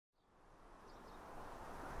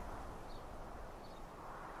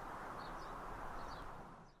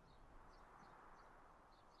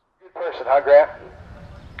Anderson, huh, Grant?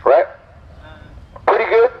 Right? Pretty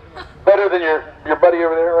good? Better than your buddy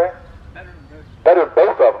over there, right? Better than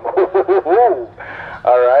both of them.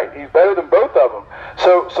 All right, he's better than both of them.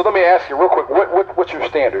 So let me ask you real quick, what's your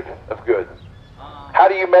standard of good? How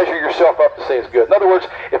do you measure yourself up to say it's good? In other words,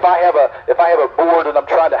 if I have a board and I'm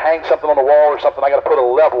trying to hang something on the wall or something, I got to put a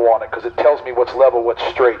level on it because it tells me what's level, what's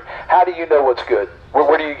straight. How do you know what's good?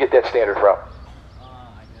 Where do you get that standard from?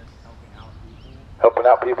 I guess Helping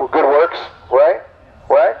out people, good works, right?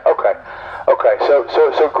 Right? Okay.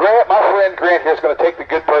 So Grant, my friend Grant here is going to take the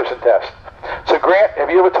good person test. So Grant, have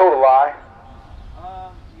you ever told a lie?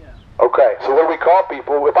 Yeah. Okay. So what do we call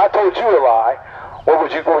people? If I told you a lie, what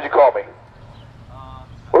would you call me?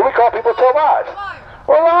 What do we call people who tell lies?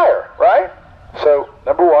 We're a liar, right? So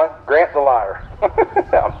number one, Grant the liar.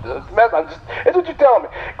 It's what you're telling me.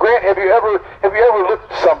 Grant, have you ever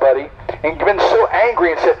looked at somebody and been so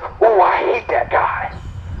angry and said, "Oh, I hate that guy"?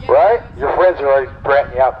 Right? Your friends are already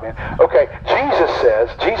ratting you out, man. Okay, Jesus says,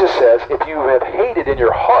 if you have hated in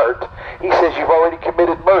your heart, he says you've already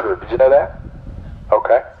committed murder. Did you know that?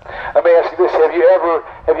 Okay. Let me ask you this: Have you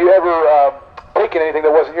ever taken anything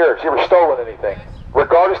that wasn't yours? You ever stolen anything,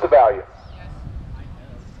 regardless of the value?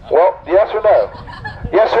 Well, yes or no?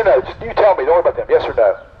 Yes or no? Just you tell me. Don't worry about them. Yes or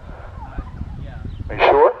no? Yeah. Are you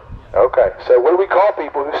sure? Okay. So what do we call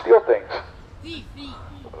people who steal things? Thief.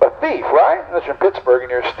 A thief, right? Unless you're in Pittsburgh and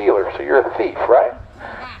you're a stealer, so you're a thief, right?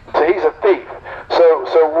 So he's a thief. So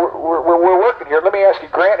we're working here. Let me ask you,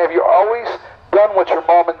 Grant, have you always done what your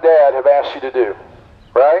mom and dad have asked you to do?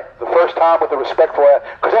 Right? The first time with a respectful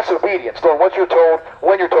attitude, because that's obedience. Doing what you're told,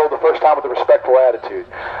 when you're told, the first time with a respectful attitude.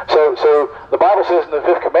 So the Bible says in the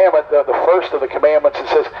 5th commandment, the first of the commandments, it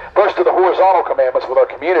says, first of the horizontal commandments with our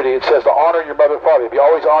community, it says to honor your mother and father. Have you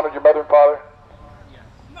always honored your mother and father?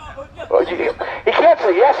 Well, he can't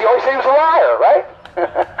say yes. He always said he was a liar, right?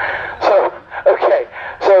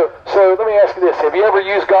 So let me ask you this: Have you ever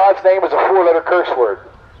used God's name as a 4-letter curse word?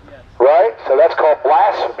 Yes. Right? So that's called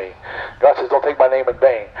blasphemy. God says, "Don't take my name in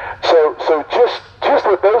vain." So just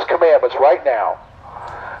with those commandments right now,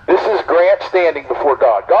 this is Grant standing before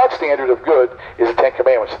God. God's standard of good is the 10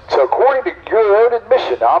 Commandments. So according to your own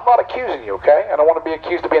admission, now I'm not accusing you, okay? I don't want to be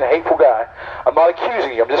accused of being a hateful guy. I'm not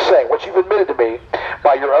accusing you. I'm just saying what you've admitted to me,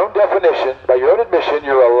 by your own definition, by your own admission,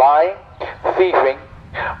 you're a lying, thieving,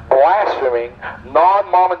 blaspheming,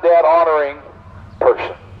 non-mom and dad honoring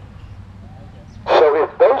person. So if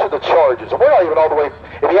those are the charges, and we're not even all the way,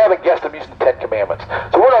 if you haven't guessed, I'm using the 10 Commandments.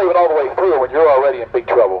 So we're not even all the way through when you're already in big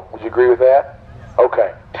trouble. Would you agree with that?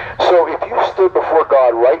 Okay. So if you stood before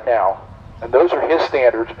God right now, and those are his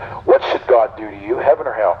standards, what should God do to you, heaven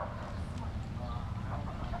or hell?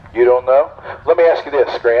 You don't know? Let me ask you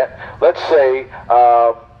this, Grant. Let's say,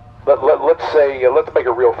 let's make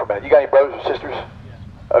it real for a minute. You got any brothers or sisters?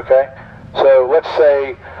 Okay. So let's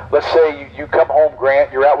say you come home,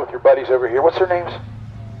 Grant. You're out with your buddies over here. What's their names?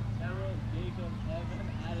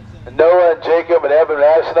 Noah and Jacob and Evan and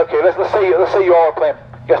Addison. Okay. Let's say you all are playing.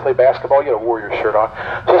 You guys play basketball. You got a Warriors shirt on.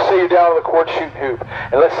 So let's say you're down on the court shooting hoop,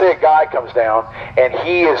 and let's say a guy comes down and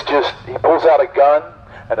he pulls out a gun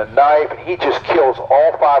and a knife, and he just kills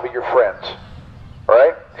all 5 of your friends. All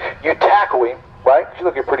right? You tackle him, right? You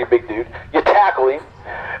look like a pretty big dude. You tackle him.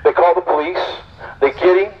 They call the police. They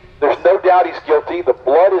get him. There's no doubt he's guilty. The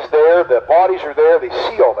blood is there. The bodies are there. They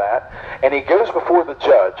see all that. And he goes before the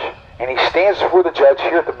judge. And he stands before the judge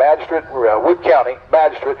here at the magistrate, Wood County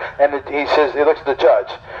magistrate, and he looks at the judge.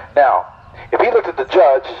 Now, if he looked at the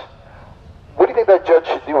judge, what do you think that judge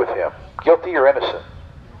should do with him? Guilty or innocent?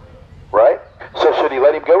 Right? So should he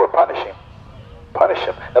let him go or punish him? Punish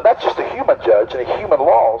him. Now that's just a human judge and a human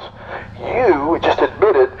laws. You just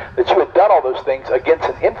admitted that you had done all those things against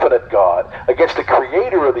an infinite God, against the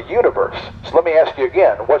creator of the universe. So let me ask you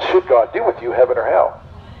again, what should God do with you, heaven or hell?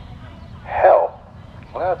 Hell.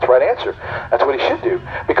 Well, that's the right answer. That's what he should do.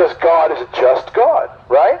 Because God is a just God,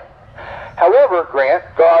 right? However, Grant,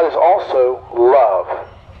 God is also love.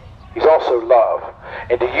 He's also love.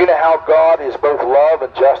 And do you know how God is both love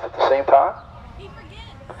and just at the same time? He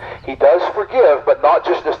forgives. He does forgive, but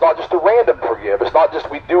it's not just a random forgive. It's not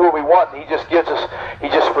just we do what we want and he just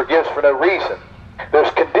forgives for no reason.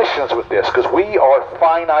 There's conditions with this because we are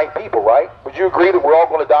finite people, right? Would you agree that we're all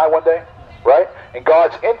going to die one day? Right? And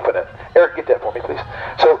God's infinite. Eric, get that for me, please.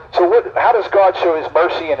 So how does God show his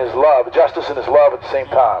mercy and his love, justice and his love at the same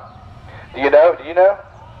time? Do you know?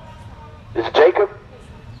 Is it Jacob?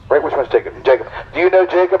 Right, which one's Jacob? Jacob. Do you know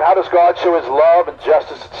Jacob? How does God show his love and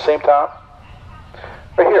justice at the same time?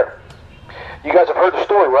 Right here. You guys have heard the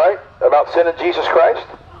story, right? About sin in Jesus Christ?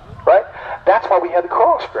 Right? That's why we had the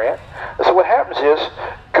cross, Grant. And so what happens is,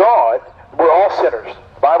 God, we're all sinners.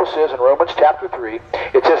 The Bible says in Romans chapter 3,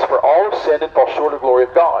 it says, for all have sinned and fall short of the glory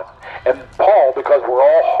of God. And Paul, because we're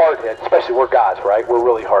all hard-headed, especially we're guys, right? We're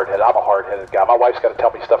really hard-headed. I'm a hard-headed guy. My wife's got to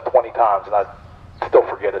tell me stuff 20 times, and I still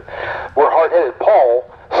forget it. We're hard-headed. Paul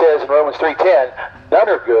says in Romans 3:10, none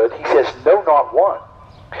are good. He says, no, not one.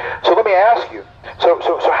 So let me ask you, so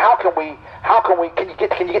how can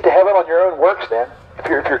you get to heaven on your own works then? If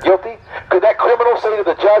you're guilty? Could that criminal say to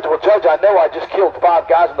the judge, well, Judge, I know I just killed 5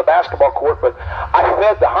 guys in the basketball court, but I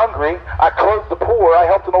fed the hungry, I clothed the poor, I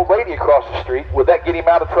helped an old lady across the street. Would that get him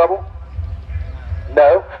out of trouble?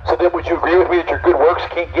 No. So then would you agree with me that your good works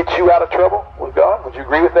can't get you out of trouble with God? Would you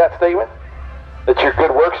agree with that statement? That your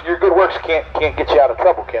good works can't get you out of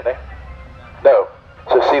trouble, can they? No.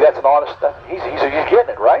 So see, that's an honest stuff. He's getting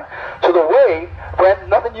it, right? So the way, friend,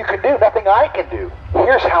 nothing you can do, nothing I can do.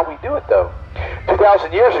 Here's how we do it, though.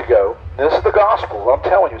 2,000 years ago, this is the gospel, I'm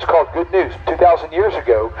telling you, it's called good news. 2,000 years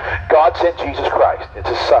ago, God sent Jesus Christ. It's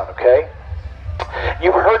his son, okay?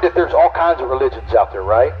 You've heard that there's all kinds of religions out there,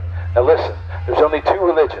 right? Now listen, there's only 2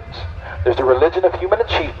 religions. There's the religion of human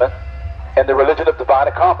achievement and the religion of divine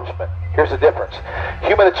accomplishment. Here's the difference.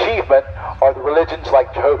 Human achievement are the religions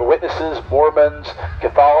like Jehovah's Witnesses, Mormons,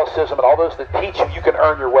 Catholicism, and all those that teach you can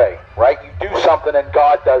earn your way, right? You do something and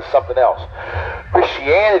God does something else.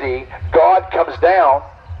 Christianity, God comes down,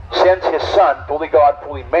 sends his son, fully God,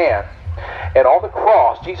 fully man, and on the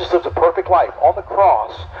cross, Jesus lives a perfect life. On the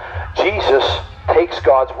cross, Jesus takes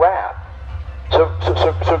God's wrath. So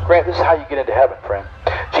Grant, this is how you get into heaven, friend.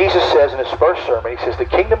 Jesus says in his first sermon, he says, the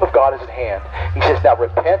kingdom of God is at hand. He says, now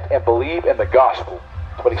repent and believe in the gospel.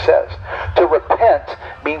 That's what he says. To repent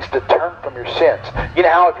means to turn from your sins. You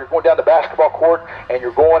know how if you're going down the basketball court and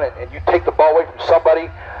you're going and you take the ball away from somebody,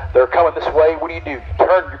 they're coming this way, what do? You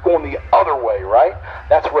turn, you're going the other way, right?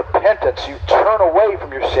 That's repentance. You turn away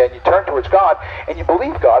from your sin, you turn towards God, and you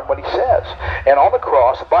believe God when he says. And on the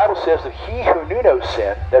cross, the Bible says that he who knew no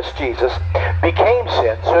sin, that's Jesus, became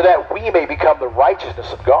sin so that we may become the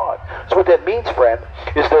righteousness of God. So what that means, friend,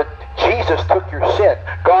 is that Jesus took your sin.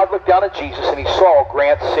 God looked down at Jesus and he saw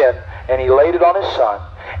Grant's sin, and he laid it on his son,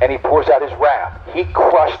 and he pours out his wrath. He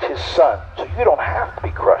crushed his son. So you don't have to be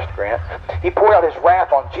crushed, Grant. He poured out his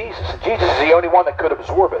wrath on Jesus, and Jesus is the only one that could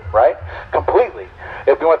absorb it, right? Completely.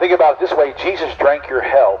 If you want to think about it this way, Jesus drank your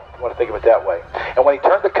hell, if you want to think of it that way. And when he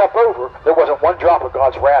turned the cup over, there wasn't one drop of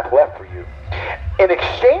God's wrath left for you. In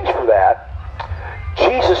exchange for that,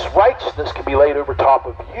 Jesus' righteousness can be laid over top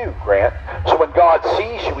of you, Grant. So when God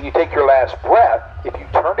sees you, when you take your last breath, if you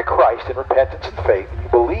turn to Christ in repentance and faith, and you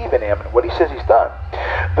believe in him and what he says he's done,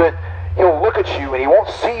 that he'll look at you and he won't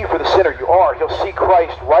see you for the sinner you are. He'll see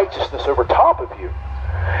Christ's righteousness over top of you.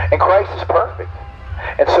 And Christ is perfect.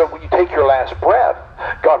 And so when you take your last breath,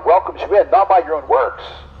 God welcomes you in, not by your own works,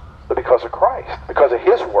 but because of Christ, because of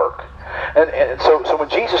his work. And so when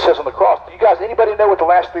Jesus says on the cross, do you guys, anybody know what the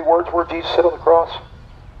last 3 words were Jesus said on the cross?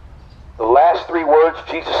 The last 3 words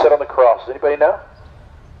Jesus said on the cross. Does anybody know?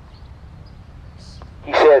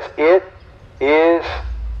 He says, it is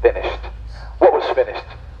finished. What was finished?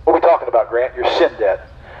 What are we talking about, Grant? Your sin debt.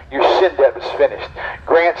 Your sin debt was finished.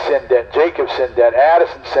 Grant's sin debt, Jacob's sin debt,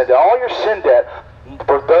 Addison's sin debt, all your sin debt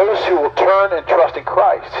for those who will turn and trust in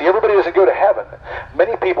Christ. See, everybody doesn't go to heaven.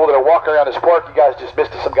 Many people that are walking around this park, you guys just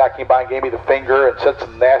missed it. Some guy came by and gave me the finger and said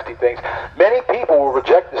some nasty things. Many people will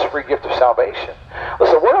reject this free gift of salvation.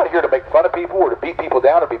 Listen, we're not here to make fun of people or to beat people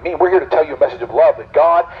down or be mean. We're here to tell you a message of love, that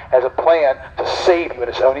God has a plan to save you, and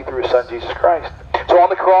it's only through his son, Jesus Christ. So on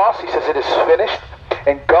the cross, he says it is finished,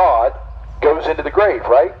 and God goes into the grave,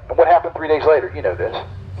 right? And what happened 3 days later? You know this.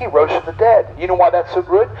 He rose from the dead. You know why that's so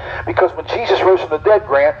good? Because when Jesus rose from the dead,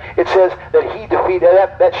 Grant, it says that he defeated,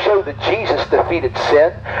 that showed that Jesus defeated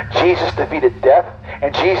sin, Jesus defeated death,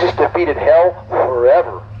 and Jesus defeated hell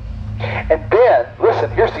forever. And then, listen,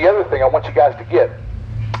 here's the other thing I want you guys to get.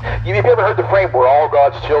 Have you ever heard the frame, we're all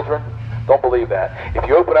God's children? Don't believe that. If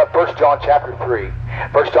you open up 1 John chapter 3,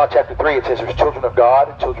 1 John chapter 3, it says there's children of God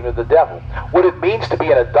and children of the devil. What it means to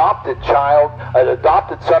be an adopted child, an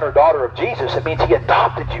adopted son or daughter of Jesus, it means he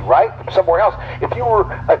adopted you, right? From somewhere else. If you were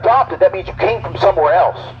adopted, that means you came from somewhere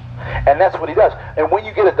else. And that's what he does. And when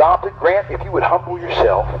you get adopted, Grant, if you would humble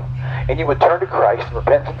yourself and you would turn to Christ in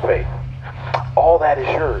repentance and faith, all that is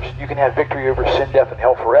yours. You can have victory over sin, death, and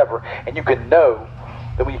hell forever. And you can know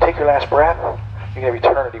that when you take your last breath, you can have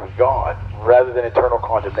eternity with God rather than eternal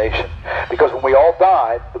condemnation. Because when we all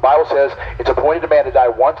die, the Bible says it's appointed a man to die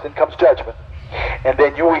once, then comes judgment. And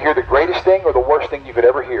then you will hear the greatest thing or the worst thing you could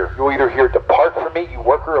ever hear. You'll either hear, depart from me, you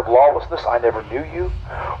worker of lawlessness, I never knew you.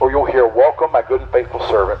 Or you'll hear, welcome, my good and faithful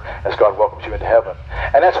servant, as God welcomes you into heaven.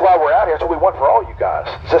 And that's why we're out here. That's what we want for all you guys.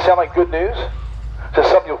 Does that sound like good news? Is that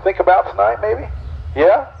something you'll think about tonight, maybe?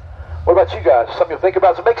 Yeah? What about you guys? Something you'll think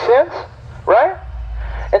about? Does it make sense? Right?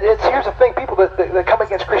 And here's the thing, people that come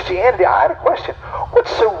against Christianity, I had a question. What's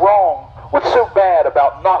so wrong? What's so bad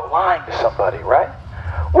about not lying to somebody, right?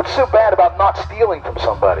 What's so bad about not stealing from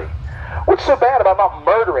somebody? What's so bad about not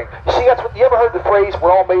murdering? You see, that's what, you ever heard the phrase,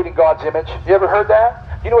 we're all made in God's image? You ever heard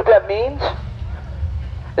that? You know what that means?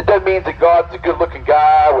 It doesn't mean that God's a good-looking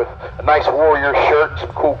guy with a nice warrior shirt and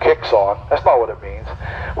some cool kicks on. That's not what it means.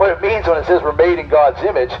 What it means when it says we're made in God's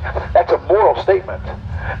image, that's a moral statement.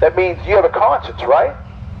 That means you have a conscience, right?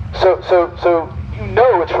 So you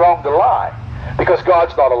know it's wrong to lie because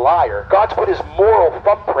God's not a liar. God's put his moral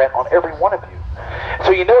thumbprint on every one of you.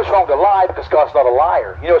 So you know it's wrong to lie because God's not a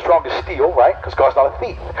liar. You know it's wrong to steal, right? Because God's not a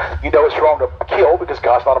thief. You know it's wrong to kill because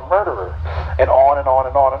God's not a murderer. And on and on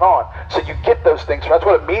and on and on. So you get those things. That's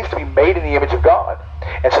what it means to be made in the image of God.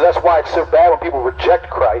 And so that's why it's so bad when people reject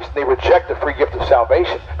Christ. They reject the free gift of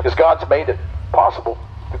salvation because God's made it possible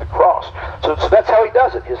through the cross. So that's how he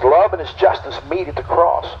does it. His love and his justice meet at the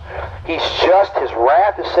cross. He's just, his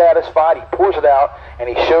wrath is satisfied, he pours it out, and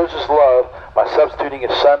he shows his love by substituting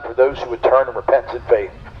his son for those who would turn and repent in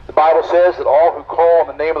faith. The Bible says that all who call on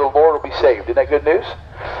the name of the Lord will be saved. Isn't that good news?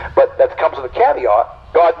 But that comes with a caveat.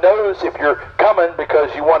 God knows if you're coming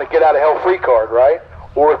because you want to get out of hell free card, right?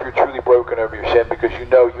 Or if you're truly broken over your sin because you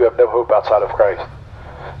know you have no hope outside of Christ.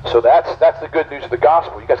 So that's the good news of the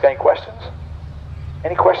gospel. You guys got any questions?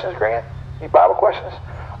 Any questions, Grant? Any Bible questions?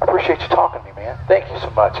 I appreciate you talking to me, man. Thank you so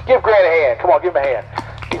much. Give Grant a hand. Come on, give him a hand.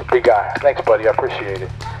 He's a big guy. Thanks, buddy. I appreciate it.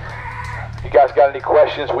 If you guys got any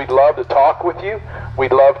questions, we'd love to talk with you.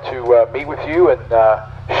 We'd love to meet with you and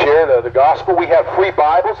share the gospel. We have free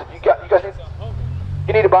Bibles. If you guys need,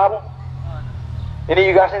 you need a Bible? Any of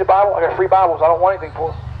you guys need a Bible? I got free Bibles. I don't want anything for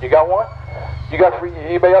them. You got one? You got free?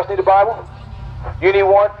 Anybody else need a Bible? You need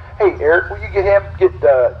one? Hey, Eric, will you get him?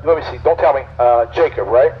 Let me see. Don't tell me. Jacob,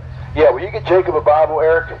 right? Yeah, will you get Jacob a Bible,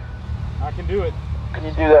 Eric? I can do it. Can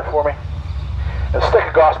you do that for me? And stick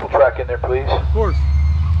a gospel track in there, please. Of course.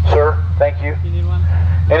 Sir, thank you. You need one?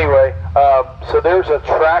 Anyway, so there's a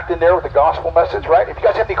tract in there with the gospel message, right? If you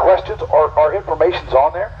guys have any questions, our information's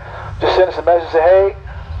on there. Just send us a message. Say, hey,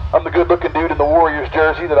 I'm the good-looking dude in the Warriors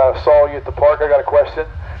jersey that I saw you at the park. I got a question,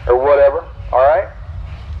 or whatever. All right?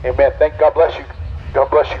 Amen. God bless you. God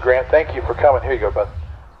bless you, Grant. Thank you for coming. Here you go, bud.